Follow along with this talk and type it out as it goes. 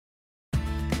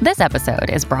This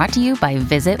episode is brought to you by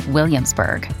Visit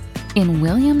Williamsburg. In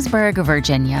Williamsburg,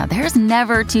 Virginia, there's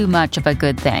never too much of a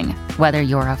good thing. Whether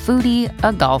you're a foodie,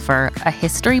 a golfer, a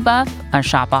history buff, a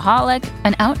shopaholic,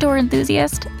 an outdoor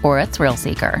enthusiast, or a thrill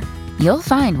seeker, you'll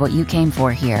find what you came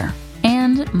for here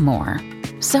and more.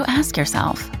 So ask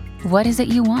yourself, what is it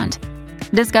you want?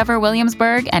 Discover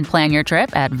Williamsburg and plan your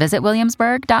trip at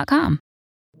visitwilliamsburg.com.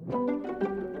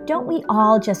 Don't we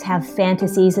all just have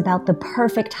fantasies about the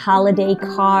perfect holiday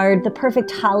card, the perfect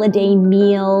holiday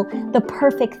meal, the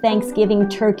perfect Thanksgiving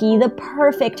turkey, the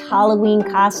perfect Halloween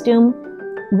costume?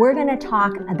 We're going to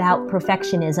talk about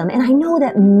perfectionism. And I know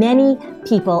that many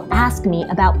people ask me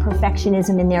about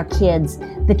perfectionism in their kids.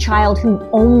 The child who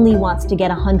only wants to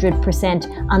get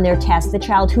 100% on their test, the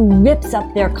child who rips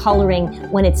up their coloring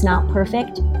when it's not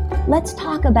perfect. Let's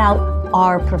talk about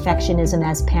our perfectionism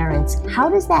as parents. How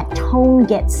does that tone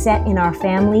get set in our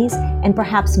families? And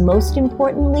perhaps most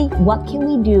importantly, what can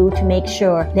we do to make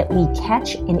sure that we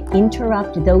catch and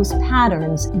interrupt those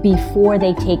patterns before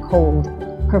they take hold?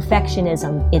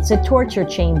 Perfectionism, it's a torture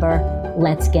chamber.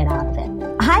 Let's get out of it.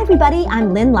 Hi, everybody.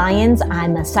 I'm Lynn Lyons.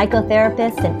 I'm a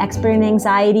psychotherapist, an expert in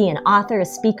anxiety, an author, a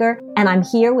speaker, and I'm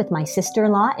here with my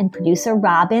sister-in-law and producer,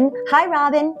 Robin. Hi,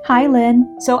 Robin. Hi,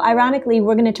 Lynn. So ironically,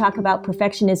 we're going to talk about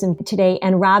perfectionism today,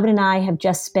 and Robin and I have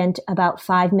just spent about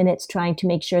 5 minutes trying to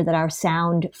make sure that our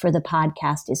sound for the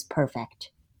podcast is perfect.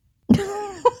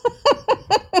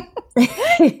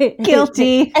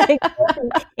 Guilty.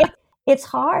 It's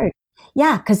hard.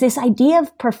 Yeah, because this idea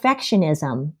of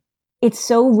perfectionism, it's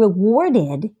so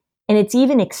rewarded and it's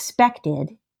even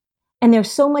expected. And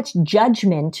there's so much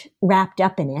judgment wrapped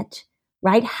up in it,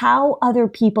 right? How other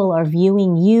people are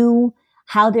viewing you,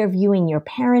 how they're viewing your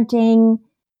parenting.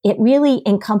 It really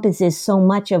encompasses so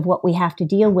much of what we have to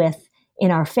deal with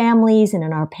in our families and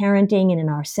in our parenting and in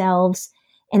ourselves.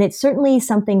 And it's certainly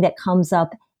something that comes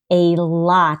up a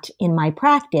lot in my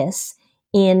practice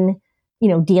in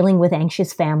dealing with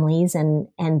anxious families and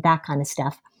that kind of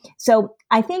stuff. So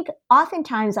I think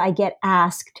oftentimes I get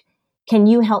asked, can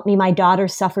you help me? My daughter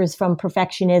suffers from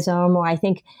perfectionism, or I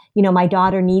think, my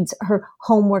daughter needs her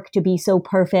homework to be so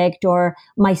perfect, or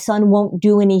my son won't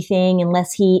do anything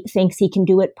unless he thinks he can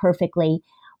do it perfectly.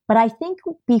 But I think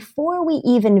before we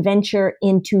even venture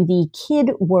into the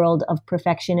kid world of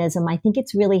perfectionism, I think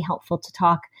it's really helpful to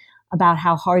talk about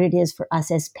how hard it is for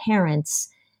us as parents,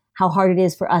 how hard it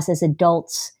is for us as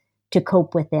adults to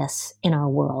cope with this in our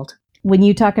world. When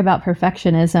you talk about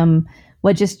perfectionism,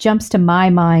 what just jumps to my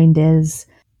mind is,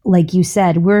 like you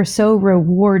said, we're so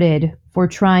rewarded for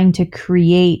trying to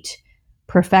create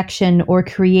perfection or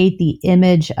create the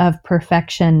image of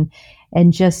perfection.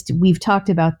 And we've talked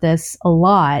about this a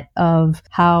lot of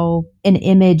how an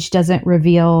image doesn't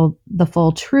reveal the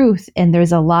full truth. And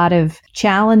there's a lot of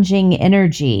challenging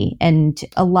energy and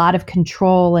a lot of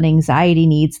control and anxiety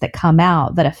needs that come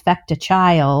out that affect a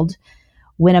child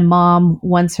when a mom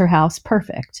wants her house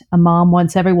perfect. A mom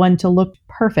wants everyone to look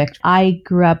perfect. I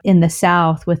grew up in the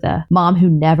South with a mom who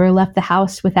never left the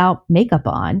house without makeup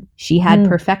on. She had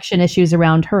perfection issues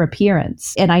around her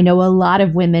appearance. And I know a lot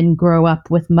of women grow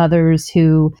up with mothers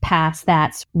who pass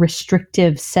that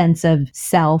restrictive sense of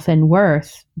self and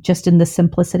worth just in the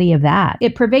simplicity of that.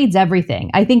 It pervades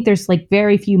everything. I think there's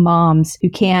very few moms who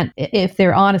can't, if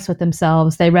they're honest with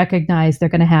themselves, they recognize they're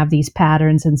going to have these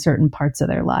patterns in certain parts of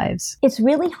their lives. It's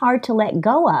really hard to let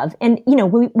go of. And,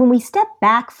 when we step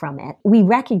back from it, we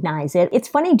recognize it. It's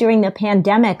funny, during the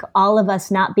pandemic, all of us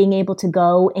not being able to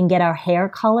go and get our hair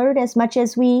colored as much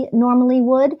as we normally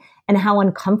would, and how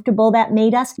uncomfortable that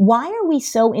made us. Why are we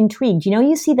so intrigued?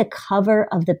 You see the cover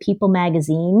of the People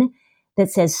magazine that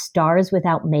says stars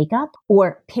without makeup,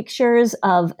 or pictures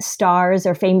of stars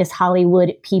or famous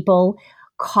Hollywood people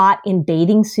caught in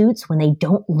bathing suits when they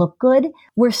don't look good.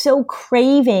 We're so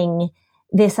craving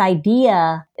this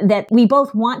idea that we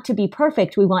both want to be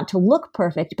perfect, we want to look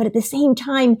perfect, but at the same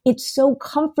time, it's so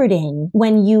comforting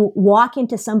when you walk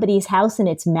into somebody's house and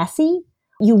it's messy.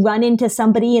 You run into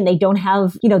somebody and they don't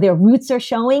have, their roots are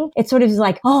showing. It's sort of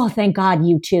like, oh, thank God,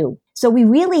 you too. So we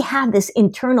really have this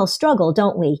internal struggle,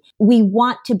 don't we? We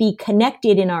want to be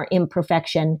connected in our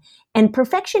imperfection, and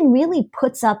perfection really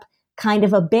puts up kind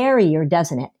of a barrier,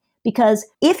 doesn't it? Because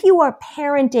if you are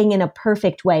parenting in a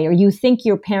perfect way, or you think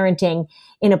you're parenting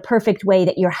in a perfect way,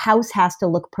 that your house has to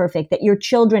look perfect, that your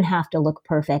children have to look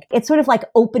perfect, it's sort of like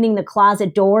opening the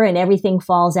closet door and everything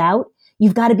falls out.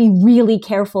 You've got to be really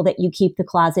careful that you keep the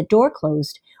closet door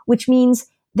closed, which means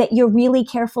that you're really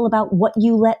careful about what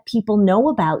you let people know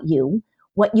about you,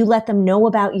 what you let them know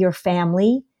about your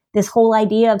family. This whole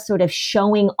idea of sort of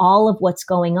showing all of what's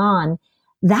going on,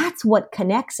 that's what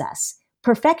connects us.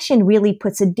 perfection really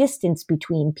puts a distance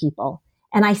between people.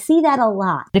 And I see that a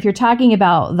lot. If you're talking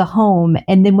about the home,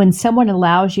 and then when someone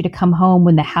allows you to come home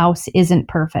when the house isn't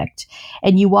perfect,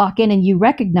 and you walk in and you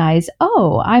recognize,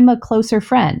 oh, I'm a closer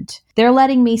friend. They're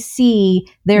letting me see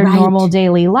their normal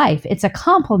daily life. It's a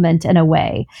compliment in a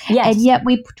way. Yes. And yet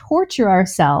we torture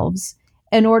ourselves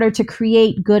in order to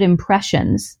create good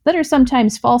impressions that are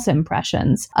sometimes false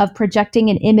impressions of projecting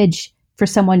an image for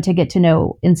someone to get to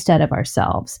know instead of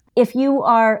ourselves. If you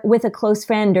are with a close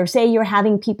friend, or say you're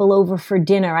having people over for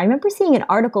dinner, I remember seeing an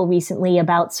article recently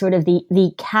about sort of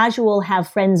the casual have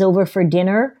friends over for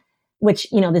dinner, which,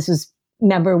 this was,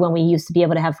 remember when we used to be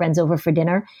able to have friends over for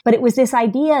dinner, but it was this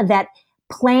idea that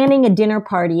planning a dinner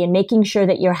party and making sure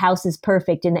that your house is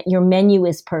perfect and that your menu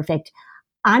is perfect.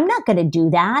 I'm not going to do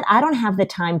that. I don't have the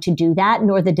time to do that,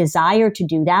 nor the desire to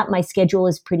do that. My schedule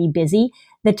is pretty busy.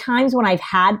 The times when I've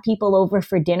had people over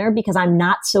for dinner, because I'm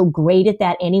not so great at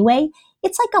that anyway,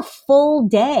 it's like a full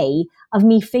day of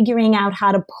me figuring out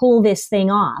how to pull this thing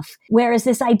off. Whereas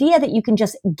this idea that you can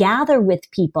just gather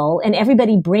with people and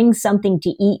everybody brings something to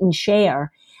eat and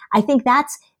share, I think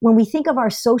that's when we think of our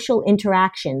social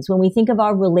interactions, when we think of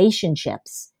our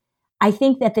relationships, I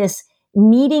think that this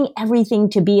needing everything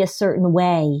to be a certain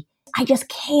way, I just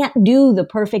can't do the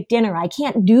perfect dinner. I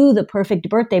can't do the perfect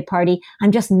birthday party.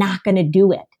 I'm just not going to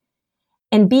do it.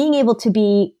 And being able to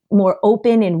be more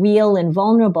open and real and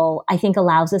vulnerable, I think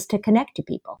allows us to connect to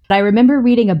people. I remember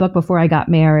reading a book before I got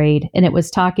married, and it was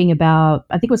talking about,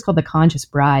 I think it was called The Conscious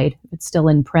Bride. It's still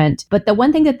in print. But the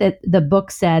one thing that the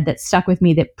book said that stuck with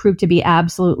me that proved to be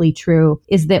absolutely true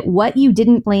is that what you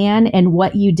didn't plan and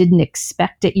what you didn't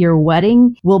expect at your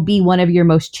wedding will be one of your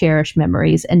most cherished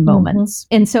memories and moments.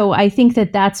 Mm-hmm. And so I think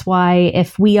that that's why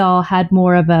if we all had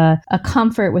more of a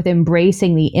comfort with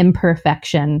embracing the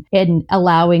imperfection and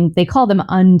allowing, they call them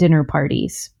undinner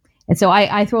parties. And so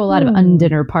I throw a lot of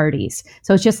undinner parties.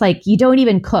 So it's just like, you don't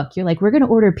even cook. You're like, we're going to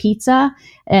order pizza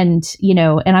and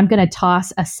I'm going to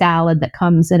toss a salad that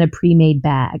comes in a pre-made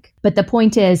bag. But the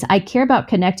point is, I care about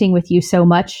connecting with you so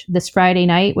much this Friday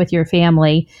night with your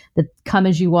family that come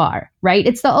as you are, right?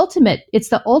 It's the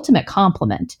ultimate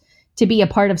compliment to be a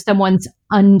part of someone's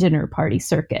undinner party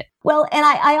circuit. Well, and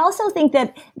I also think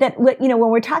that when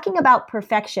we're talking about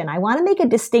perfection, I want to make a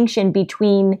distinction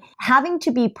between having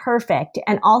to be perfect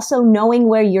and also knowing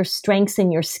where your strengths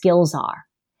and your skills are.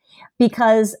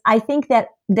 Because I think that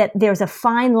there's a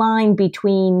fine line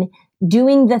between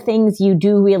doing the things you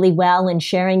do really well and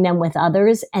sharing them with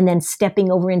others and then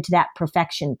stepping over into that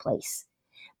perfection place.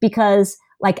 Because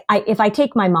if I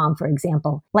take my mom, for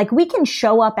example, we can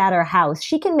show up at her house.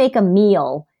 She can make a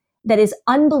meal that is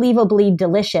unbelievably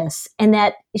delicious and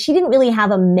that she didn't really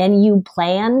have a menu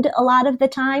planned a lot of the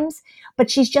times, but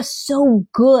she's just so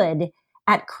good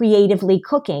at creatively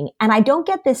cooking. And I don't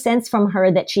get this sense from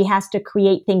her that she has to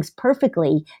create things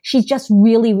perfectly. She's just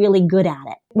really, really good at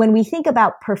it. When we think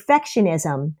about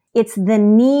perfectionism, it's the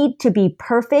need to be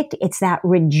perfect. It's that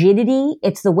rigidity.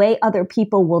 It's the way other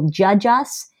people will judge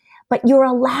us. But you're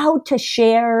allowed to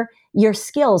share your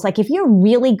skills. If you're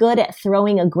really good at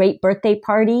throwing a great birthday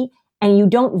party and you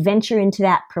don't venture into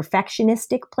that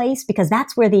perfectionistic place, because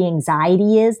that's where the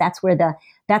anxiety is, that's where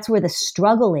the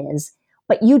struggle is.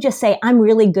 But you just say, I'm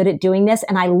really good at doing this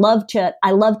and I love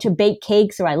to bake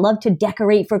cakes or I love to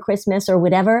decorate for Christmas or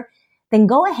whatever, then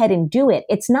go ahead and do it.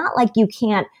 It's not like you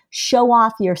can't show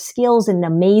off your skills in an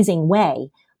amazing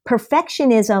way.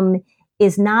 Perfectionism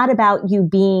is not about you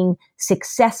being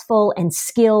successful and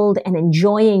skilled and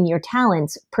enjoying your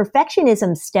talents.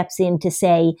 Perfectionism steps in to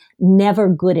say, never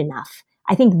good enough.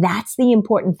 I think that's the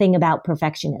important thing about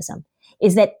perfectionism,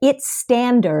 is that its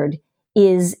standard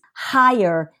is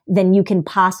higher than you can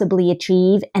possibly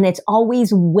achieve, and it's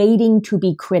always waiting to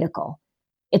be critical.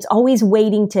 It's always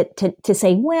waiting to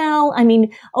say, well,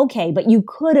 okay, but you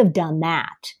could have done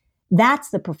that. That's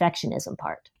the perfectionism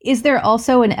part. Is there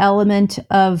also an element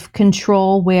of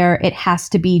control where it has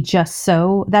to be just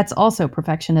so? That's also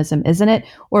perfectionism, isn't it?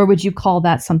 Or would you call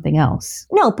that something else?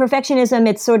 No, perfectionism,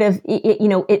 it's sort of,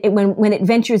 when it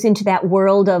ventures into that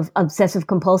world of obsessive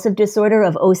compulsive disorder,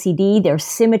 of OCD, there's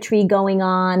symmetry going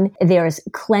on, there's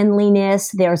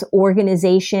cleanliness, there's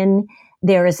organization.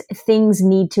 There's things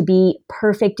need to be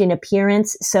perfect in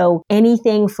appearance. So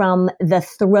anything from the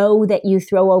throw that you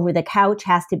throw over the couch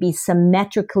has to be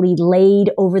symmetrically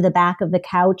laid over the back of the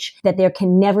couch, that there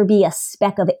can never be a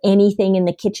speck of anything in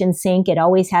the kitchen sink. It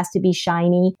always has to be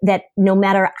shiny, that no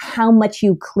matter how much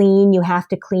you clean, you have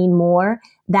to clean more.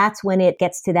 That's when it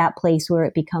gets to that place where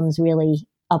it becomes really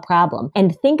a problem.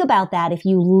 And think about that if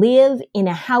you live in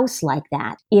a house like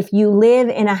that. If you live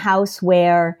in a house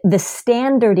where the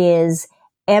standard is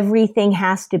everything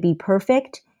has to be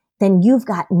perfect, then you've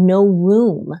got no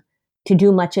room to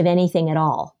do much of anything at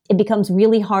all. It becomes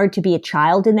really hard to be a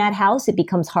child in that house. It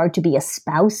becomes hard to be a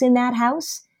spouse in that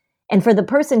house. And for the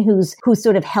person who's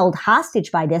sort of held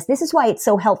hostage by this is why it's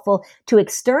so helpful to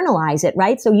externalize it,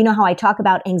 right? So you know how I talk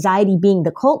about anxiety being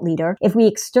the cult leader. If we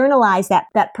externalize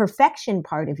that perfection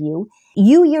part of you,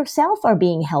 you yourself are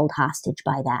being held hostage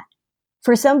by that.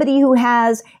 For somebody who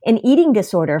has an eating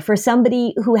disorder, for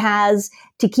somebody who has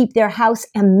to keep their house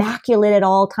immaculate at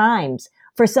all times,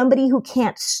 for somebody who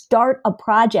can't start a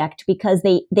project because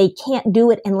they can't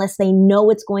do it unless they know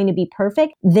it's going to be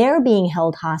perfect, they're being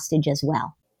held hostage as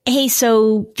well. Hey,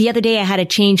 so the other day I had to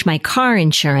change my car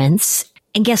insurance,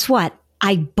 and guess what?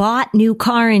 I bought new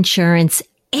car insurance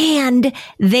and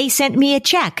they sent me a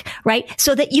check, right?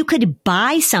 So that you could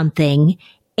buy something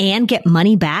and get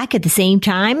money back at the same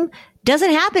time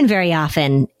doesn't happen very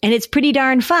often, and it's pretty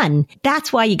darn fun.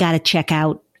 That's why you got to check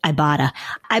out Ibotta.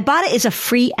 Ibotta is a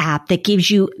free app that gives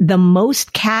you the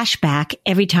most cash back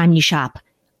every time you shop.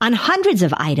 On hundreds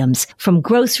of items, from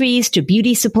groceries to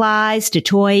beauty supplies to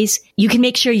toys, you can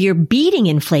make sure you're beating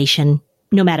inflation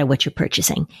no matter what you're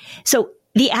purchasing. So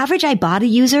the average Ibotta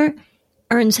user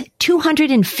earns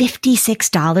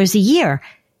 $256 a year.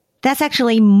 That's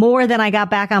actually more than I got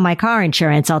back on my car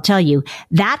insurance, I'll tell you.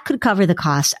 That could cover the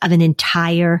cost of an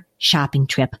entire shopping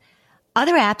trip.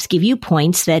 Other apps give you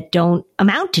points that don't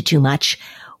amount to too much.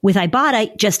 With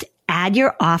Ibotta, just add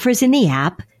your offers in the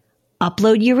app,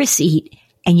 upload your receipt,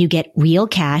 and you get real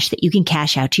cash that you can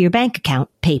cash out to your bank account,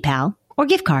 PayPal, or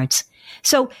gift cards.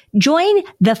 So join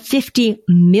the 50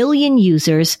 million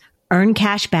users, earn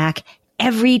cash back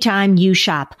every time you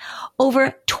shop.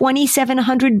 Over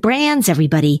 2,700 brands,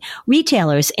 everybody.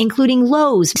 Retailers, including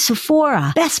Lowe's,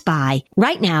 Sephora, Best Buy.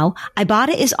 Right now,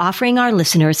 Ibotta is offering our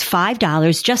listeners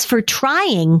 $5 just for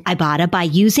trying Ibotta by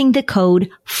using the code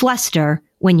FLUSTER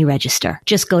when you register.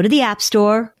 Just go to the App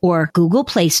Store or Google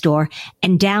Play Store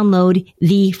and download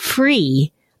the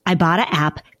free Ibotta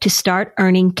app to start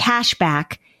earning cash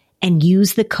back and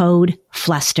use the code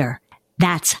FLUSTER.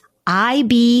 That's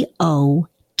IBOTTA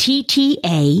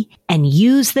and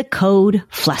use the code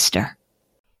FLUSTER.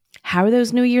 How are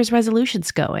those New Year's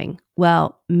resolutions going?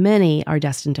 Well, many are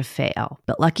destined to fail,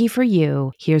 but lucky for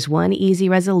you, here's one easy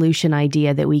resolution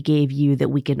idea that we gave you that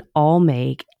we can all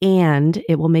make, and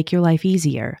it will make your life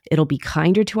easier. It'll be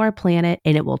kinder to our planet,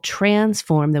 and it will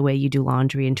transform the way you do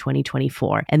laundry in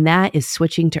 2024, and that is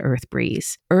switching to Earth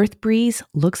Breeze. Earth Breeze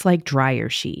looks like dryer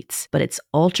sheets, but it's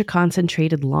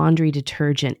ultra-concentrated laundry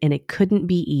detergent, and it couldn't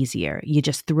be easier. You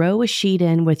just throw a sheet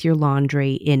in with your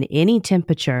laundry in any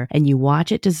temperature, and you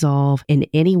watch it dissolve in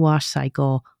any wash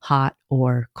cycle, hot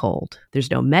or cold.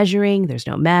 There's no measuring, there's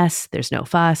no mess, there's no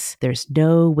fuss, there's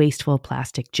no wasteful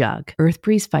plastic jug. Earth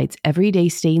Breeze fights everyday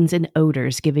stains and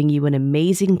odors, giving you an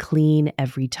amazing clean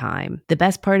every time. The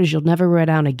best part is you'll never run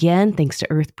out again thanks to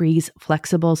Earth Breeze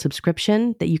flexible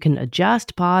subscription that you can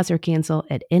adjust, pause, or cancel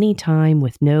at any time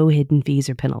with no hidden fees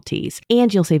or penalties.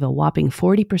 And you'll save a whopping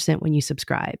 40% when you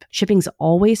subscribe. Shipping's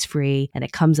always free, and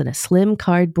it comes in a slim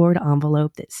cardboard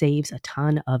envelope that saves a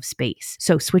ton of space.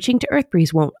 So switching to Earth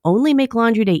Breeze won't only make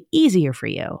laundry day easier for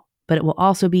you, but it will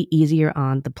also be easier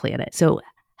on the planet. So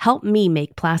help me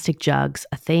make plastic jugs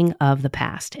a thing of the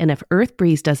past. And if Earth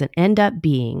Breeze doesn't end up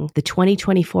being the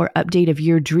 2024 update of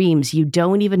your dreams, you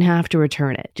don't even have to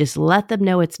return it. Just let them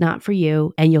know it's not for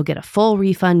you, and you'll get a full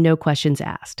refund, no questions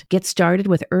asked. Get started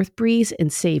with Earth Breeze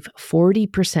and save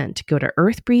 40%. Go to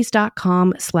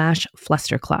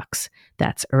earthbreeze.com/flusterclux.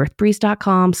 That's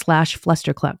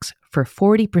earthbreeze.com/flusterclux for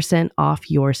 40%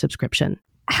 off your subscription.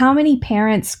 How many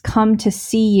parents come to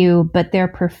see you, but their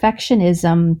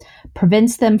perfectionism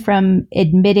prevents them from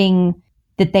admitting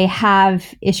that they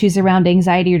have issues around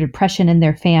anxiety or depression in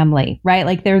their family, right?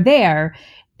 Like they're there,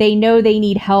 they know they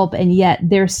need help, and yet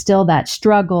there's still that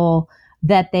struggle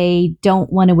that they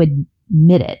don't want to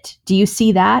admit it. Do you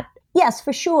see that? Yes,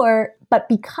 for sure. But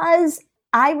because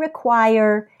I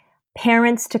require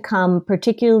parents to come,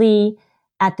 particularly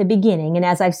at the beginning, and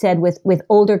as I've said, with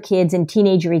older kids and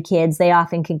teenagery kids, they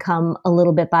often can come a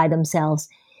little bit by themselves.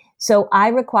 So I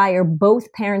require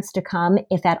both parents to come,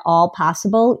 if at all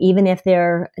possible, even if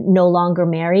they're no longer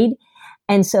married.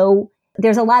 And so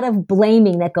there's a lot of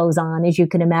blaming that goes on, as you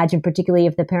can imagine, particularly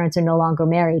if the parents are no longer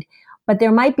married. But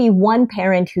there might be one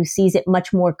parent who sees it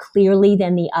much more clearly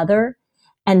than the other.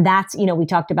 And that's, we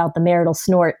talked about the marital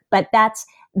snort, but that's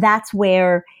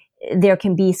where there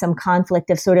can be some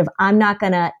conflict of sort of, I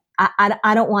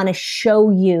don't want to show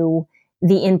you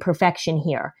the imperfection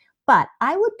here. But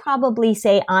I would probably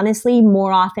say, honestly,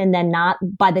 more often than not,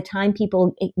 by the time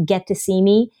people get to see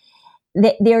me,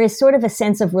 there is sort of a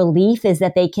sense of relief is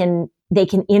that they can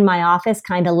in my office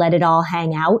kind of let it all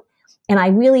hang out. And I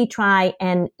really try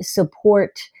and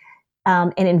support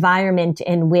an environment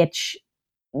in which,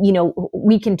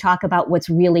 we can talk about what's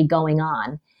really going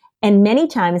on. And many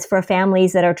times for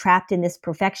families that are trapped in this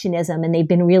perfectionism and they've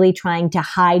been really trying to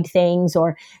hide things,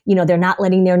 or, they're not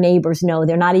letting their neighbors know.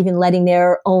 They're not even letting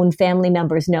their own family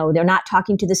members know. They're not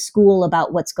talking to the school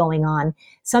about what's going on.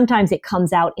 Sometimes it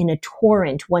comes out in a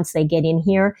torrent once they get in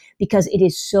here because it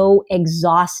is so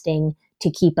exhausting to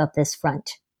keep up this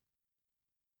front.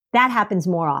 That happens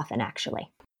more often, actually.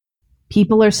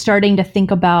 People are starting to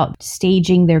think about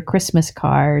staging their Christmas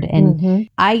card. And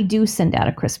I do send out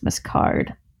a Christmas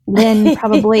card. Lynn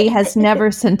probably has never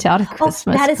sent out a Christmas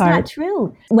card. That is not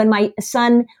true. When my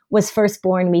son was first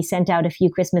born, we sent out a few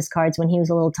Christmas cards when he was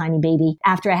a little tiny baby.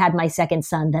 After I had my second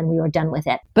son, then we were done with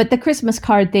it. But the Christmas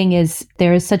card thing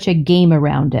there is such a game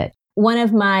around it. One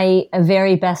of my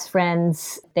very best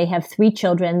friends, they have 3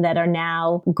 children that are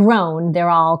now grown. They're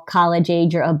all college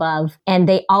age or above. And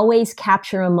they always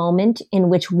capture a moment in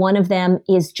which one of them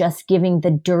is just giving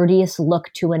the dirtiest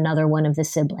look to another one of the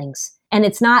siblings. And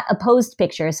it's not a posed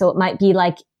picture. So it might be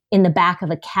like in the back of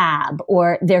a cab,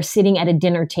 or they're sitting at a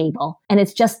dinner table. And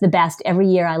it's just the best. Every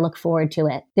year I look forward to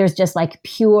it. There's just like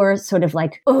pure sort of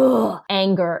like,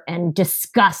 anger and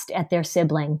disgust at their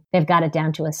sibling. They've got it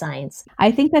down to a science.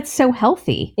 I think that's so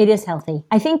healthy. It is healthy.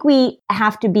 I think we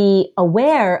have to be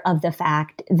aware of the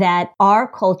fact that our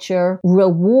culture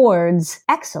rewards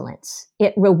excellence.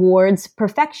 It rewards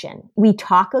perfection. We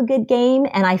talk a good game,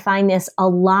 and I find this a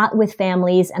lot with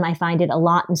families, and I find it a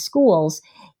lot in schools,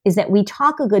 is that we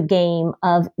talk a good game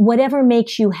of whatever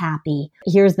makes you happy.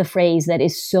 Here's the phrase that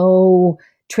is so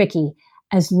tricky.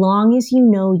 As long as you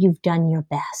know you've done your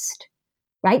best,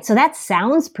 right? So that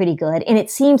sounds pretty good. And it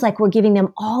seems like we're giving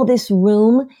them all this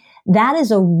room. That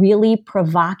is a really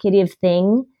provocative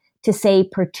thing to say,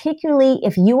 particularly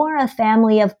if you are a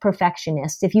family of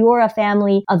perfectionists, if you are a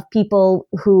family of people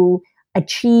who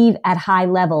achieve at high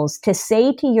levels, to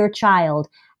say to your child,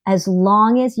 as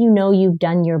long as you know you've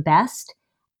done your best,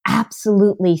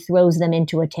 absolutely throws them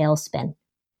into a tailspin.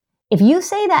 If you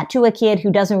say that to a kid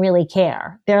who doesn't really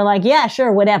care, they're like, yeah,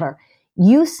 sure, whatever.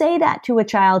 You say that to a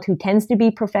child who tends to be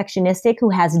perfectionistic,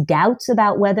 who has doubts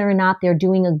about whether or not they're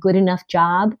doing a good enough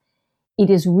job, it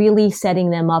is really setting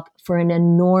them up for an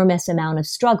enormous amount of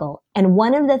struggle. And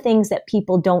one of the things that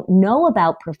people don't know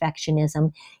about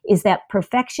perfectionism is that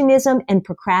perfectionism and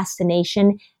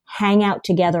procrastination hang out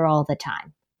together all the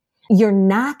time. You're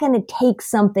not going to take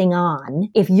something on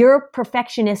if your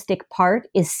perfectionistic part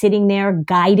is sitting there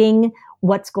guiding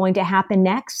what's going to happen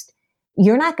next.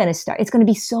 You're not going to start. It's going to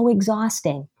be so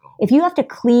exhausting. If you have to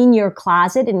clean your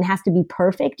closet and it has to be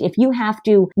perfect, if you have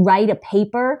to write a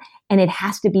paper and it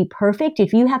has to be perfect,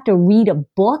 if you have to read a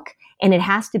book and it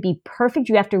has to be perfect,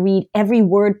 you have to read every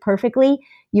word perfectly,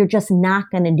 you're just not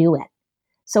going to do it.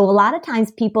 So a lot of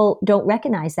times people don't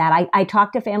recognize that. I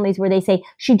talk to families where they say,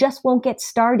 she just won't get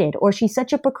started, or she's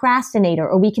such a procrastinator,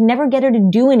 or we can never get her to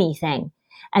do anything.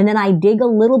 And then I dig a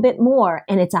little bit more,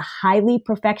 and it's a highly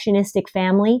perfectionistic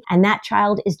family, and that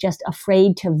child is just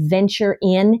afraid to venture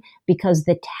in because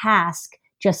the task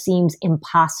just seems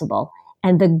impossible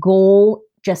and the goal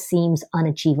just seems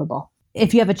unachievable.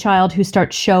 If you have a child who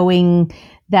starts showing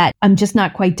that I'm just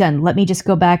not quite done, let me just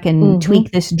go back and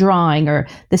tweak this drawing, or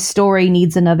the story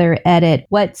needs another edit,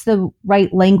 what's the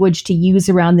right language to use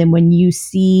around them when you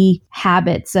see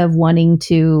habits of wanting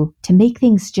to make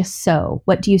things just so?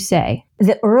 What do you say?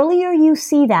 The earlier you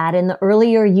see that and the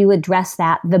earlier you address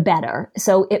that, the better.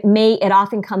 So it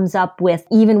often comes up with,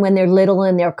 even when they're little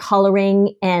and they're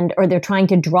coloring or they're trying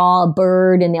to draw a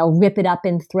bird and they'll rip it up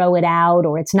and throw it out,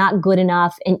 or it's not good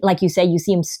enough. And like you say, you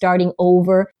see them starting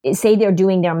over. Say they're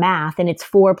doing their math and it's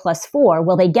 4 plus 4.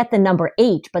 Well, they get the number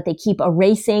 8, but they keep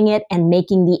erasing it and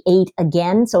making the 8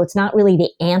 again. So it's not really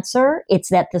the answer. It's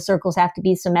that the circles have to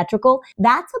be symmetrical.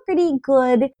 That's a pretty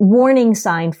good warning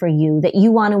sign for you that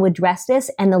you want to address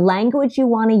this. And the language you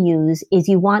want to use is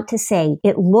you want to say,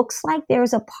 it looks like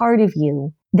there's a part of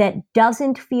you that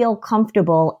doesn't feel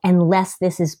comfortable unless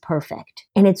this is perfect.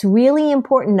 And it's really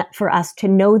important for us to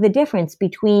know the difference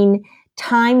between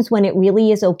times when it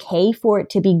really is okay for it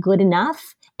to be good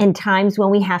enough and times when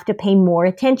we have to pay more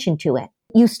attention to it.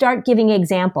 You start giving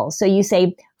examples. So you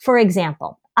say, for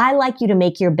example, I like you to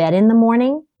make your bed in the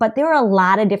morning, but there are a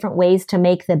lot of different ways to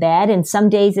make the bed. And some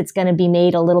days it's going to be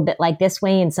made a little bit like this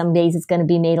way, and some days it's going to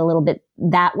be made a little bit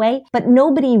that way. But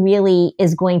nobody really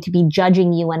is going to be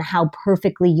judging you on how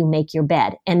perfectly you make your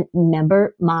bed. And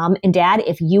remember, mom and dad,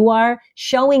 if you are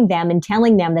showing them and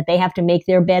telling them that they have to make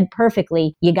their bed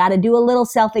perfectly, you got to do a little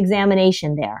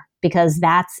self-examination there. because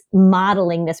that's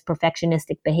modeling this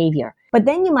perfectionistic behavior. But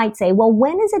then you might say, well,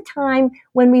 when is a time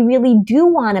when we really do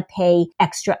want to pay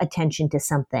extra attention to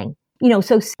something?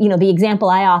 The example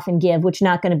I often give, which is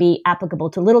not going to be applicable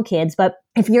to little kids, but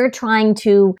if you're trying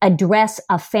to address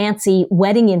a fancy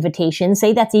wedding invitation,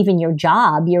 say that's even your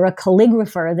job, you're a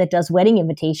calligrapher that does wedding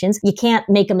invitations, you can't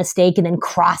make a mistake and then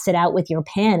cross it out with your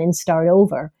pen and start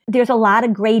over. There's a lot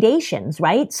of gradations,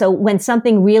 right? So when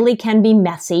something really can be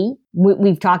messy,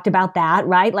 we've talked about that,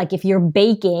 right? Like if you're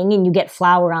baking and you get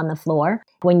flour on the floor,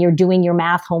 when you're doing your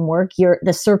math homework,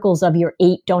 the circles of your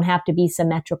 8 don't have to be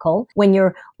symmetrical. When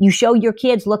you show your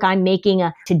kids, look, I'm making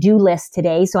a to-do list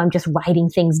today, so I'm just writing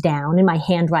things down and my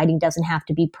handwriting doesn't have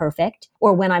to be perfect.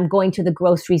 Or when I'm going to the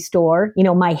grocery store,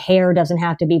 my hair doesn't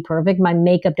have to be perfect. My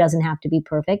makeup doesn't have to be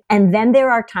perfect. And then there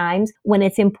are times when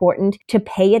it's important to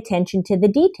pay attention to the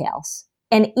details.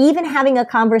 And even having a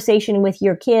conversation with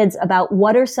your kids about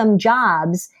what are some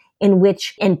jobs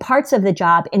in parts of the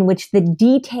job in which the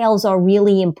details are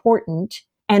really important,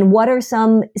 and what are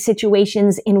some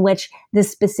situations in which the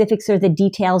specifics or the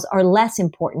details are less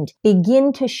important.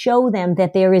 Begin to show them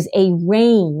that there is a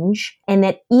range, and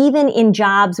that even in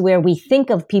jobs where we think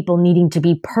of people needing to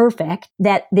be perfect,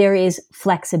 that there is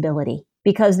flexibility.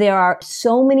 Because there are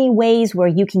so many ways where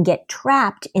you can get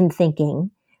trapped in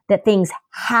thinking that things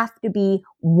have to be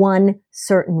one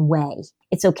certain way.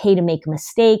 It's okay to make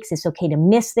mistakes. It's okay to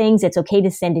miss things. It's okay to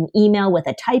send an email with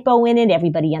a typo in it.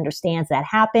 Everybody understands that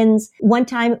happens. One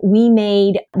time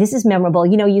this is memorable.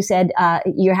 You said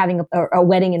you're having a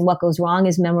wedding and what goes wrong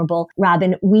is memorable.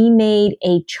 Robin, we made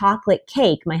a chocolate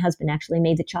cake. My husband actually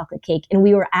made the chocolate cake, and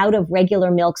we were out of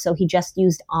regular milk, so he just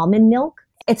used almond milk.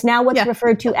 It's now what's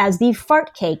referred to as the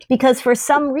fart cake, because for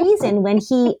some reason, when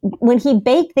he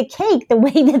baked the cake, the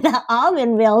way that the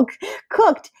almond milk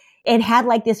cooked, it had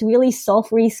like this really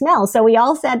sulfury smell. So we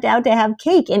all sat down to have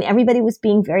cake, and everybody was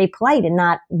being very polite and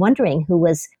not wondering who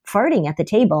was farting at the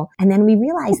table. And then we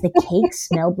realized the cake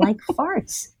smelled like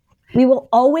farts. We will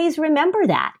always remember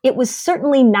that. It was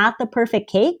certainly not the perfect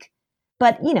cake,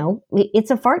 but,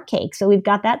 it's a fart cake. So we've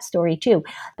got that story too.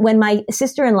 When my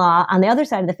sister-in-law on the other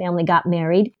side of the family got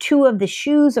married, 2 of the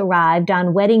shoes arrived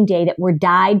on wedding day that were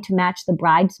dyed to match the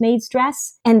bridesmaid's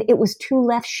dress. And it was 2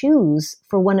 left shoes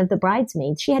for one of the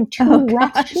bridesmaids. She had 2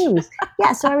 left shoes.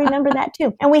 Yeah, so I remember that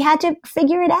too. And we had to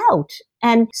figure it out.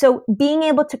 And so being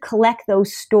able to collect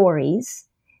those stories,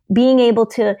 being able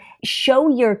to show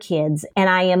your kids,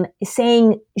 and I am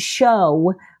saying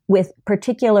show with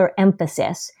particular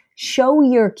emphasis, show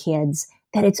your kids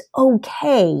that it's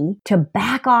okay to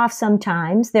back off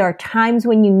sometimes. There are times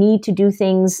when you need to do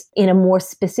things in a more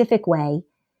specific way,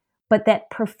 but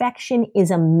that perfection is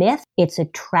a myth, it's a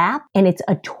trap, and it's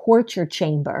a torture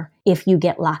chamber if you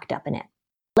get locked up in it.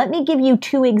 Let me give you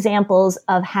 2 examples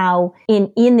of how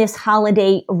in this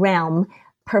holiday realm,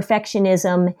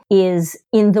 perfectionism is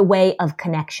in the way of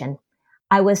connection.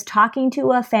 I was talking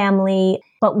to a family,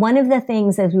 but one of the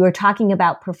things as we were talking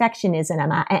about perfectionism,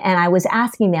 and I was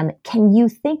asking them, can you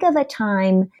think of a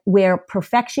time where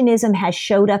perfectionism has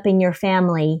showed up in your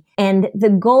family and the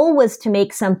goal was to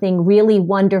make something really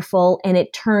wonderful and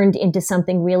it turned into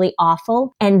something really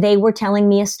awful? And they were telling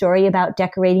me a story about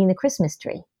decorating the Christmas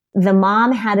tree. The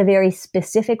mom had a very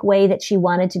specific way that she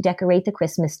wanted to decorate the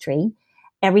Christmas tree.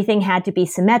 Everything had to be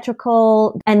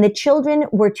symmetrical, and the children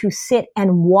were to sit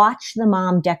and watch the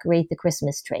mom decorate the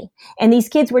Christmas tree. And these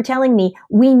kids were telling me,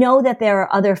 we know that there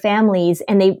are other families,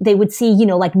 and they would see,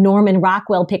 like Norman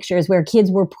Rockwell pictures where kids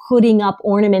were putting up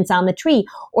ornaments on the tree,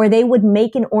 or they would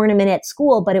make an ornament at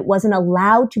school, but it wasn't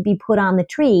allowed to be put on the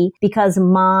tree because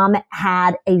mom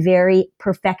had a very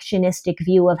perfectionistic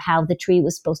view of how the tree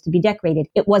was supposed to be decorated.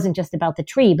 It wasn't just about the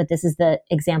tree, but this is the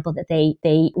example that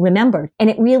they remembered. And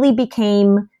it really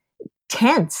became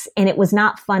tense, and it was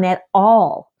not fun at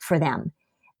all for them.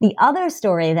 The other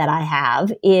story that I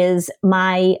have is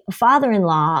my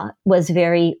father-in-law was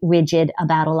very rigid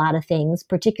about a lot of things,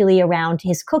 particularly around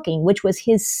his cooking, which was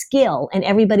his skill, and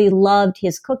everybody loved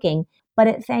his cooking. But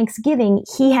at Thanksgiving,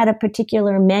 he had a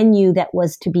particular menu that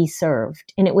was to be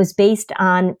served, and it was based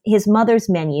on his mother's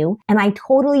menu, and I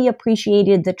totally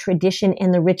appreciated the tradition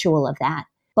and the ritual of that.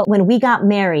 But when we got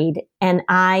married and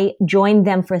I joined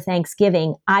them for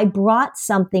Thanksgiving, I brought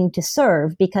something to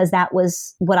serve because that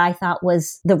was what I thought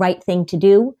was the right thing to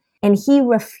do. And he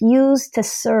refused to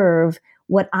serve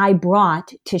what I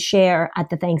brought to share at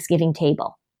the Thanksgiving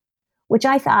table, which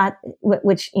I thought,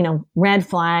 red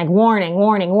flag, warning,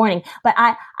 warning, warning. But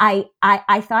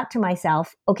I thought to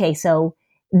myself, okay, so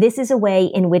this is a way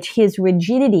in which his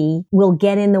rigidity will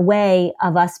get in the way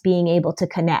of us being able to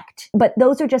connect. But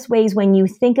those are just ways when you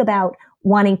think about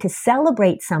wanting to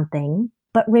celebrate something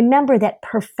But remember that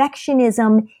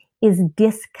perfectionism is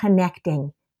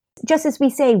disconnecting. Just as we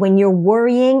say, when you're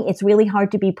worrying, it's really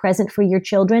hard to be present for your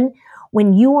children.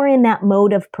 When you are in that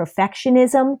mode of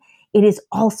perfectionism, it is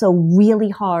also really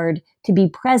hard to be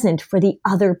present for the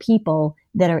other people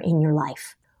that are in your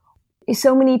life.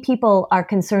 So many people are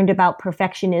concerned about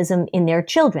perfectionism in their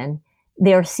children.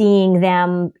 They're seeing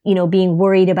them, being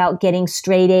worried about getting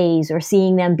straight A's, or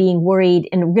seeing them being worried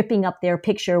and ripping up their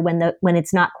picture when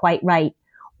it's not quite right,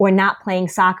 or not playing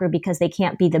soccer because they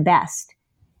can't be the best.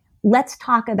 Let's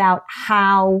talk about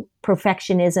how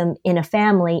perfectionism in a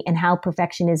family and how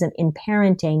perfectionism in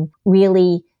parenting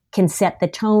really can set the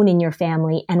tone in your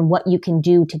family and what you can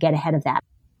do to get ahead of that.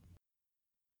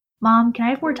 Mom, can I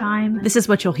have more time? This is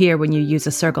what you'll hear when you use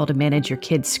a circle to manage your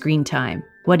kids' screen time.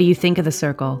 What do you think of the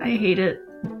circle? I hate it.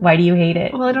 Why do you hate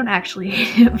it? Well, I don't actually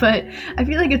hate it, but I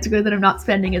feel like it's good that I'm not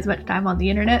spending as much time on the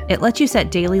internet. It lets you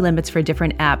set daily limits for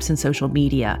different apps and social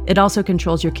media. It also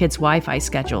controls your kids' Wi-Fi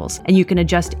schedules, and you can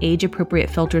adjust age-appropriate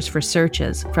filters for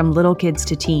searches from little kids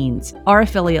to teens. Our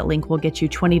affiliate link will get you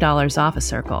 $20 off a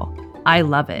circle. I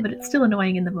love it. But it's still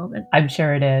annoying in the moment. I'm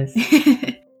sure it is.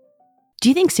 Do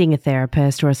you think seeing a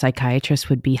therapist or a psychiatrist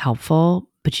would be helpful,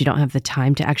 but you don't have the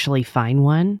time to actually find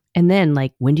one? And then,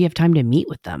 when do you have time to meet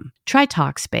with them? Try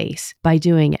Talkspace. By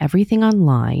doing everything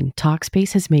online,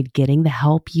 Talkspace has made getting the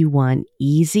help you want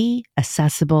easy,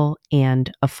 accessible,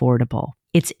 and affordable.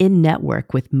 It's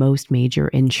in-network with most major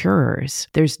insurers.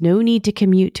 There's no need to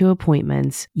commute to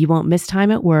appointments. You won't miss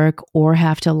time at work or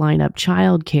have to line up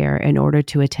childcare in order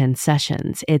to attend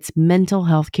sessions. It's mental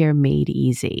health care made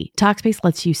easy. Talkspace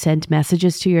lets you send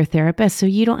messages to your therapist so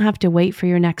you don't have to wait for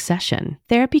your next session.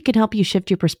 Therapy can help you shift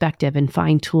your perspective and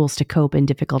find tools to cope in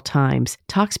difficult times.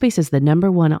 Talkspace is the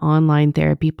 #1 online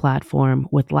therapy platform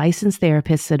with licensed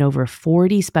therapists in over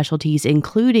 40 specialties,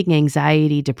 including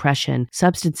anxiety, depression,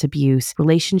 substance abuse,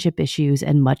 relationship issues,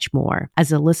 and much more.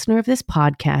 As a listener of this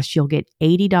podcast, you'll get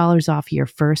 $80 off your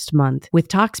first month with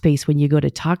Talkspace when you go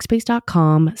to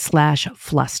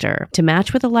Talkspace.com/fluster. To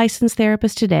match with a licensed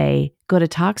therapist today, go to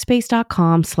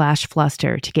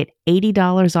Talkspace.com/fluster to get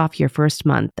 $80 off your first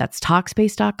month. That's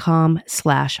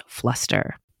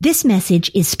Talkspace.com/fluster. This message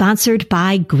is sponsored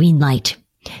by Greenlight.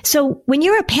 So when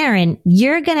you're a parent,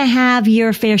 you're going to have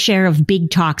your fair share of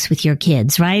big talks with your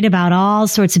kids, right? About all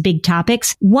sorts of big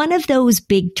topics. One of those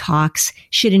big talks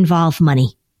should involve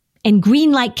money. And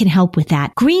Greenlight can help with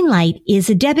that. Greenlight is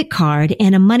a debit card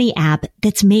and a money app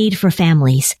that's made for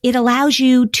families. It allows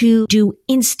you to do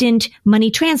instant money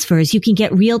transfers. You can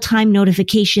get real-time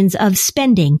notifications of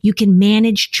spending. You can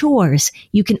manage chores.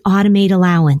 You can automate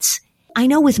allowance. I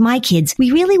know with my kids,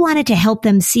 we really wanted to help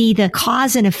them see the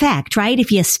cause and effect, right? If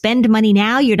you spend money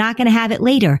now, you're not going to have it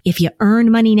later. If you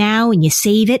earn money now and you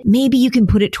save it, maybe you can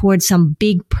put it towards some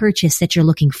big purchase that you're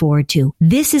looking forward to.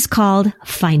 This is called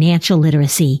financial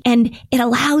literacy, and it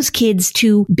allows kids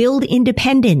to build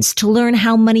independence, to learn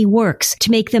how money works,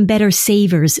 to make them better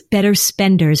savers, better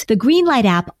spenders. The Greenlight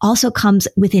app also comes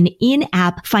with an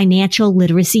in-app financial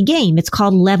literacy game. It's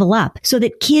called Level Up, so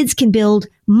that kids can build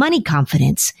money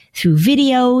confidence through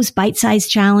videos, bite-sized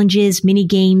challenges, mini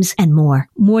games, and more.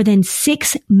 More than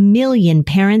 6 million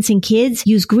parents and kids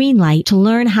use Greenlight to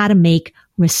learn how to make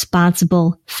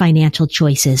responsible financial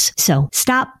choices. So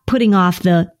stop putting off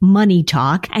the money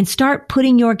talk and start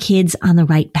putting your kids on the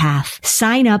right path.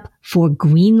 Sign up for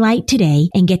Greenlight today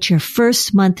and get your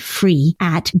first month free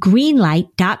at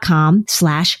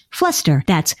greenlight.com/fluster.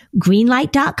 That's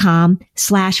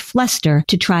greenlight.com/fluster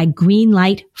to try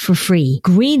Greenlight for free.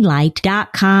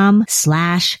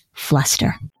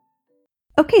 Greenlight.com/fluster.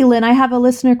 Okay, Lynn, I have a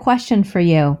listener question for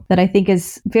you that I think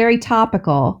is very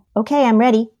topical. Okay, I'm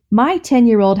ready. My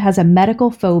 10-year-old has a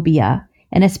medical phobia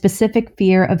and a specific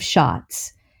fear of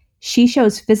shots. She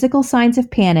shows physical signs of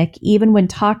panic even when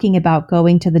talking about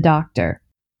going to the doctor.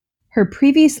 Her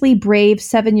previously brave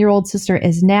 7-year-old sister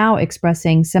is now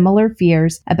expressing similar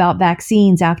fears about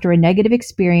vaccines after a negative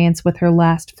experience with her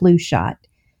last flu shot.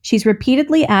 She's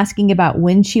repeatedly asking about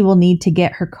when she will need to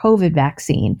get her COVID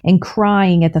vaccine and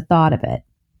crying at the thought of it.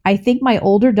 I think my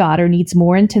older daughter needs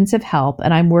more intensive help,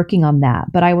 and I'm working on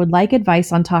that, but I would like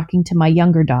advice on talking to my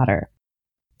younger daughter.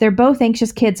 They're both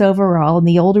anxious kids overall, and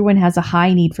the older one has a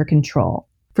high need for control.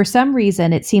 For some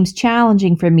reason, it seems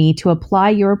challenging for me to apply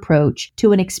your approach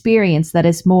to an experience that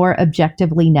is more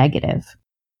objectively negative.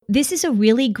 this is a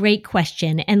really great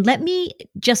question. And let me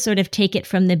just sort of take it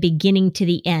from the beginning to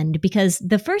the end, because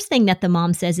the first thing that the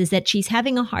mom says is that she's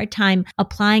having a hard time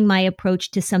applying my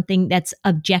approach to something that's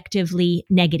objectively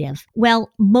negative.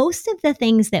 Well, most of the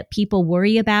things that people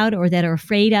worry about or that are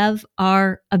afraid of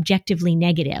are objectively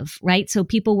negative, right? So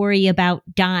people worry about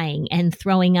dying and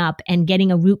throwing up and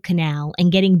getting a root canal and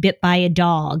getting bit by a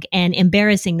dog and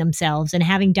embarrassing themselves and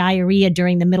having diarrhea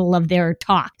during the middle of their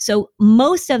talk. So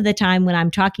most of the time when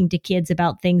I'm talking to kids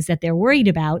about things that they're worried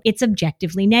about, it's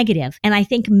objectively negative. And I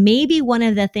think maybe one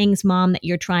of the things, Mom, that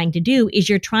you're trying to do is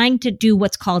you're trying to do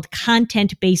what's called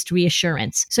content-based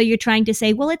reassurance. So you're trying to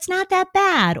say, well, it's not that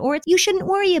bad, or you shouldn't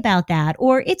worry about that,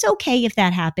 or it's okay if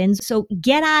that happens. So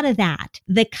get out of that.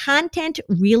 The content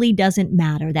really doesn't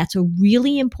matter. That's a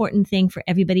really important thing for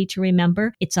everybody to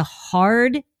remember. It's a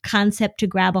hard concept to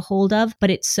grab a hold of, but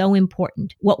it's so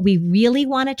important. What we really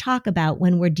want to talk about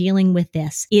when we're dealing with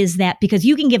this is that, because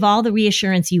you can give all the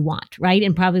reassurance you want, right?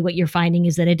 And probably what you're finding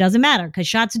is that it doesn't matter because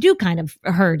shots do kind of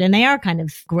hurt and they are kind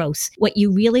of gross. What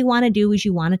you really want to do is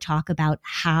you want to talk about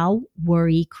how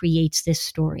worry creates this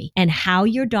story and how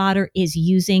your daughter is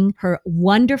using her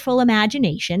wonderful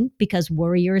imagination, because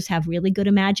worriers have really good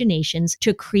imaginations,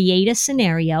 to create a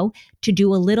scenario, to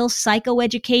do a little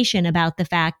psychoeducation about the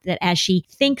fact that as she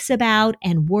thinks about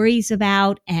and worries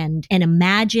about and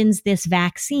imagines this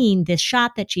vaccine, this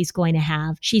shot that she's going to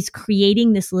have, she's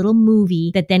creating this little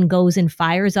movie that then goes and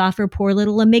fires off her poor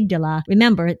little amygdala.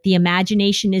 Remember, the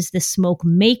imagination is the smoke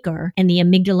maker and the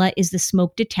amygdala is the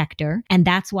smoke detector. And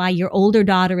that's why your older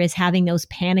daughter is having those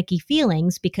panicky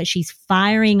feelings, because she's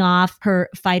firing off her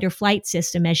fight or flight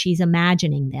system as she's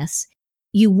imagining this.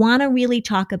 You want to really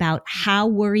talk about how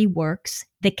worry works,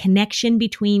 the connection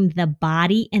between the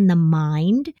body and the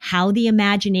mind, how the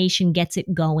imagination gets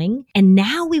it going. And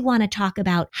now we want to talk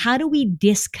about how do we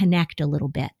disconnect a little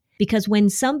bit? Because when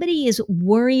somebody is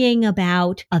worrying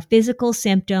about a physical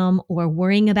symptom or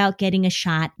worrying about getting a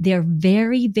shot, they're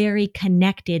very, very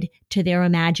connected to their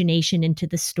imagination and to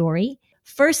the story.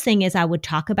 First thing is I would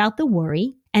talk about the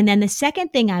worry. And then the second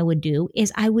thing I would do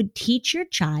is I would teach your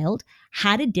child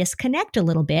how to disconnect a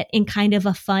little bit in kind of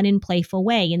a fun and playful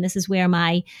way. And this is where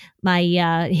my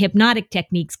hypnotic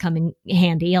techniques come in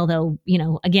handy. Although,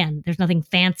 again, there's nothing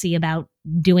fancy about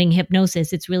doing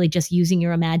hypnosis. It's really just using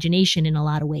your imagination in a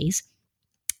lot of ways.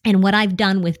 And what I've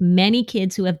done with many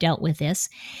kids who have dealt with this,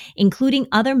 including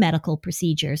other medical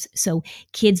procedures. So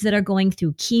kids that are going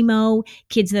through chemo,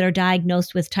 kids that are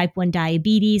diagnosed with type 1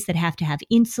 diabetes that have to have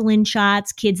insulin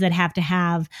shots, kids that have to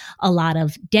have a lot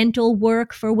of dental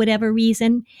work for whatever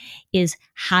reason, is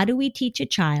how do we teach a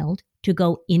child to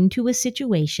go into a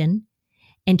situation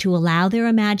and to allow their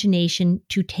imagination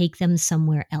to take them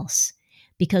somewhere else?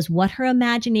 Because what her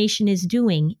imagination is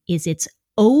doing is it's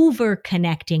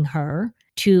over-connecting her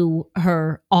to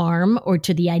her arm or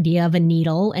to the idea of a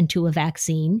needle and to a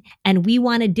vaccine. And we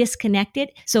want to disconnect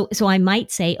it. So I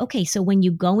might say, okay, so when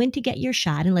you go in to get your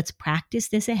shot, and let's practice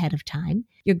this ahead of time,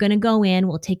 you're going to go in,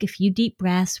 we'll take a few deep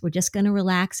breaths, we're just going to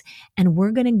relax, and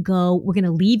we're going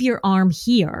to leave your arm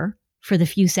here for the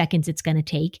few seconds it's going to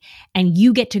take, and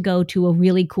you get to go to a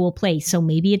really cool place. So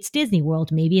maybe it's Disney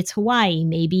World, maybe it's Hawaii,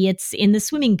 maybe it's in the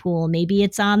swimming pool, maybe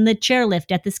it's on the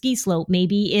chairlift at the ski slope,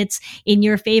 maybe it's in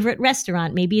your favorite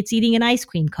restaurant, maybe it's eating an ice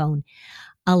cream cone.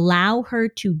 Allow her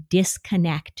to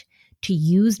disconnect, to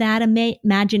use that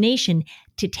imagination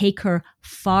to take her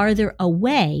farther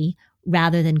away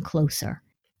rather than closer.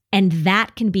 And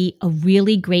that can be a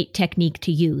really great technique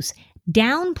to use.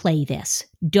 Downplay this.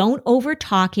 Don't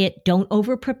overtalk it. Don't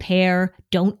over-prepare.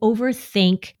 Don't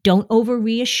overthink. Don't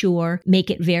over-reassure. Make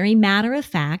it very matter of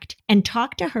fact, and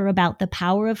talk to her about the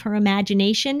power of her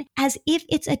imagination as if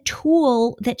it's a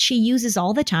tool that she uses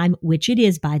all the time, which it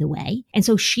is, by the way. And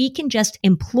so she can just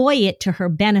employ it to her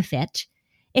benefit.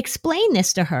 Explain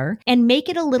this to her and make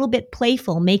it a little bit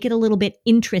playful, make it a little bit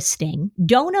interesting.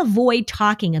 Don't avoid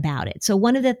talking about it. So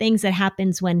one of the things that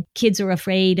happens when kids are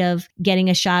afraid of getting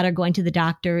a shot or going to the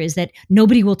doctor is that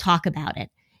nobody will talk about it.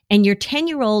 And your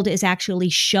 10-year-old is actually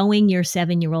showing your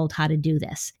 7-year-old how to do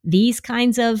this. These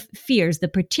kinds of fears, the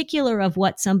particular of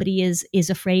what somebody is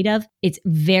afraid of, it's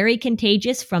very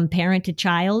contagious from parent to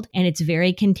child, and it's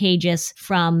very contagious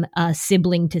from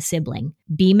sibling to sibling.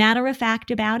 Be matter of fact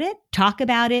about it. Talk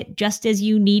about it just as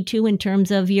you need to in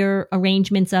terms of your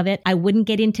arrangements of it. I wouldn't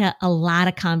get into a lot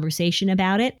of conversation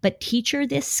about it, but teach her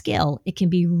this skill. It can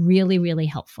be really, really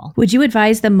helpful. Would you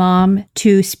advise the mom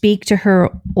to speak to her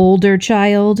older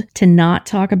child to not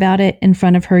talk about it in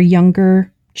front of her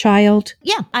younger child?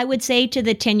 Yeah, I would say to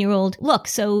the 10-year-old, look,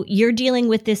 so you're dealing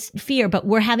with this fear, but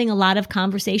we're having a lot of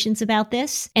conversations about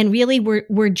this. And really,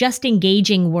 we're just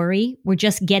engaging worry. We're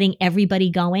just getting everybody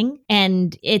going.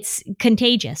 And it's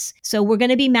contagious. So we're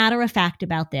going to be matter of fact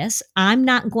about this. I'm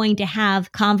not going to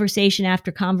have conversation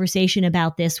after conversation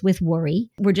about this with worry.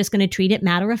 We're just going to treat it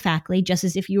matter of factly, just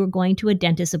as if you were going to a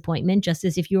dentist appointment, just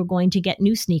as if you were going to get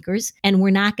new sneakers. And we're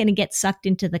not going to get sucked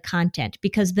into the content,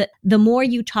 because the more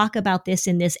you talk about this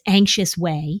in this anxious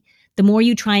way, the more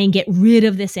you try and get rid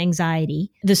of this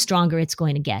anxiety, the stronger it's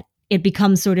going to get. It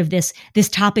becomes sort of this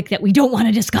topic that we don't want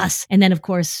to discuss. And then, of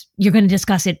course, you're going to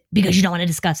discuss it because you don't want to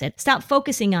discuss it. Stop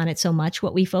focusing on it so much.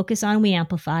 What we focus on, we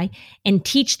amplify, and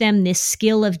teach them this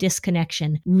skill of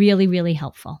disconnection. Really, really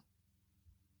helpful.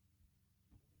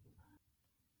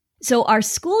 So our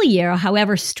school year,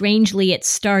 however strangely it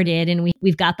started, and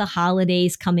we've got the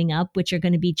holidays coming up, which are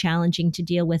going to be challenging to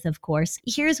deal with, of course.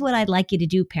 Here's what I'd like you to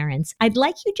do, parents. I'd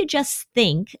like you to just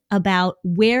think about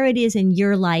where it is in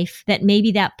your life that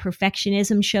maybe that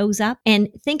perfectionism shows up, and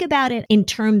think about it in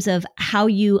terms of how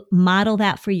you model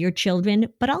that for your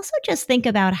children, but also just think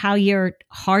about how you're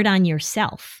hard on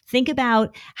yourself. Think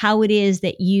about how it is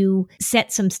that you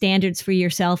set some standards for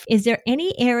yourself. Is there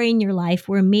any area in your life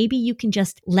where maybe you can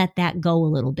just let that go a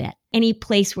little bit? Any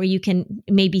place where you can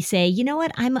maybe say, you know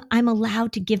what, I'm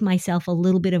allowed to give myself a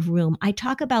little bit of room. I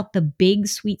talk about the big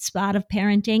sweet spot of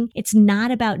parenting. It's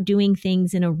not about doing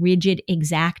things in a rigid,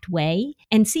 exact way.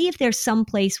 And see if there's some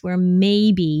place where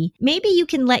maybe you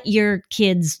can let your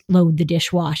kids load the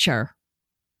dishwasher.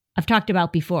 I've talked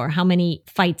about before how many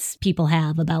fights people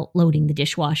have about loading the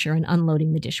dishwasher and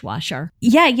unloading the dishwasher.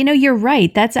 Yeah, you're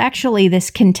right. That's actually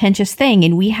this contentious thing.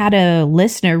 And we had a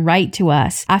listener write to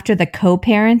us after the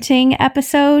co-parenting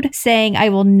episode saying, I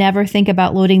will never think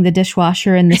about loading the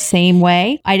dishwasher in the same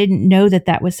way. I didn't know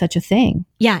that was such a thing.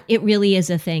 Yeah, it really is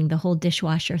a thing, the whole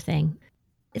dishwasher thing.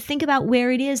 Think about where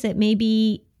it is that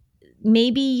maybe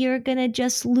you're going to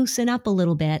just loosen up a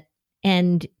little bit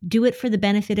and do it for the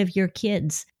benefit of your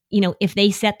kids. If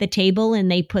they set the table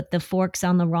and they put the forks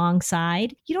on the wrong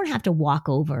side, you don't have to walk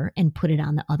over and put it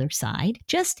on the other side.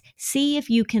 Just see if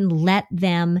you can let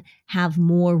them have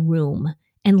more room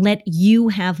and let you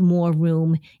have more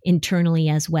room internally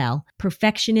as well.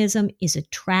 Perfectionism is a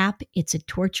trap. It's a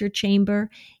torture chamber.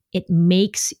 It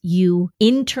makes you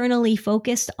internally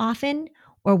focused often,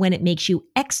 or when it makes you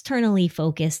externally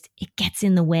focused, it gets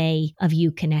in the way of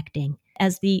you connecting.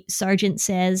 As the sergeant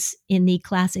says in the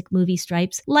classic movie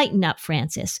Stripes, lighten up,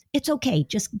 Francis. It's okay.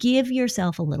 Just give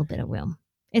yourself a little bit of room.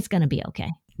 It's going to be okay.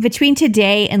 Between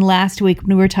today and last week,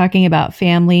 when we were talking about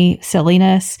family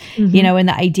silliness, and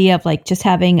the idea of like just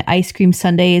having ice cream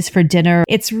sundaes for dinner,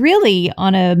 it's really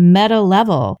on a meta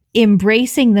level,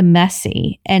 embracing the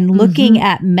messy and looking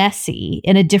at messy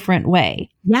in a different way.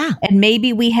 Yeah. And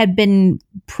maybe we had been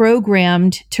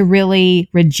programmed to really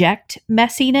reject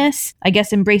messiness. I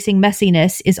guess embracing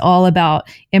messiness is all about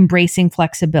embracing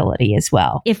flexibility as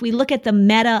well. If we look at the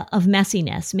meta of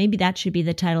messiness, maybe that should be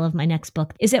the title of my next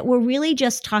book, is that we're really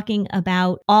just talking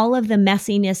about all of the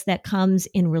messiness that comes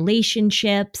in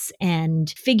relationships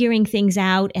and figuring things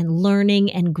out and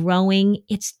learning and growing.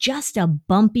 It's just a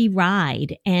bumpy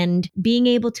ride, and being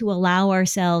able to allow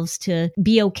ourselves to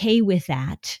be okay with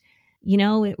that.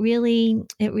 It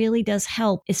really does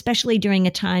help, especially during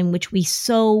a time which we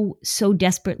so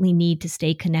desperately need to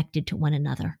stay connected to one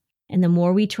another. And the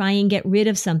more we try and get rid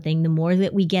of something, the more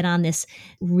that we get on this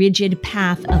rigid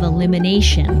path of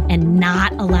elimination and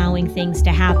not allowing things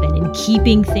to happen and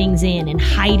keeping things in and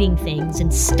hiding things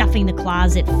and stuffing the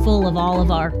closet full of all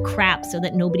of our crap so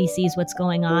that nobody sees what's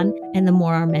going on. And the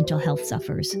more our mental health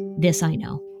suffers. This I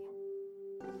know.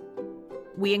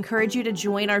 We encourage you to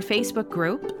join our Facebook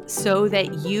group so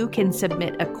that you can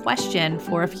submit a question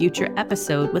for a future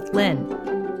episode with Lynn.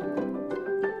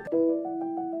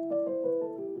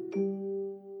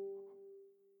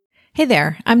 Hey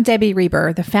there, I'm Debbie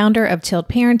Reber, the founder of Tilt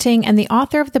Parenting and the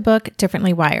author of the book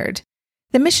Differently Wired.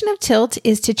 The mission of Tilt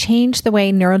is to change the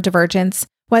way neurodivergence,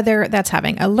 whether that's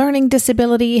having a learning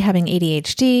disability, having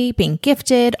ADHD, being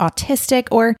gifted, autistic,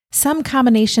 or some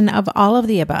combination of all of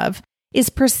the above, is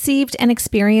perceived and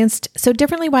experienced so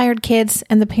differently wired kids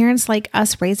and the parents like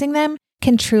us raising them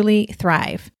can truly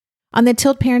thrive. On the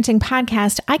Tilt Parenting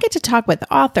podcast, I get to talk with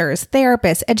authors,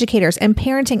 therapists, educators, and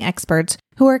parenting experts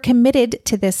who are committed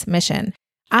to this mission.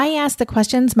 I ask the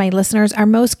questions my listeners are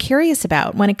most curious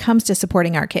about when it comes to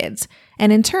supporting our kids.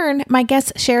 And in turn, my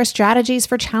guests share strategies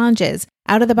for challenges,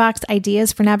 out-of-the-box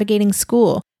ideas for navigating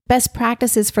school, best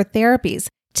practices for therapies,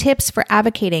 tips for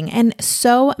advocating, and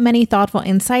so many thoughtful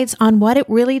insights on what it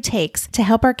really takes to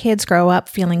help our kids grow up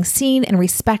feeling seen and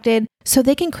respected so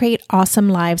they can create awesome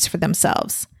lives for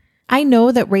themselves. I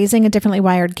know that raising a differently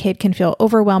wired kid can feel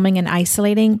overwhelming and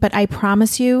isolating, but I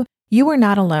promise you, you are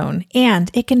not alone,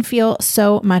 and it can feel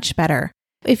so much better.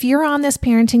 If you're on this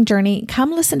parenting journey,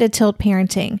 come listen to Tilt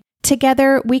Parenting.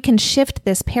 Together, we can shift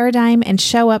this paradigm and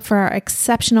show up for our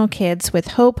exceptional kids with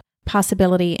hope,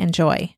 possibility, and joy.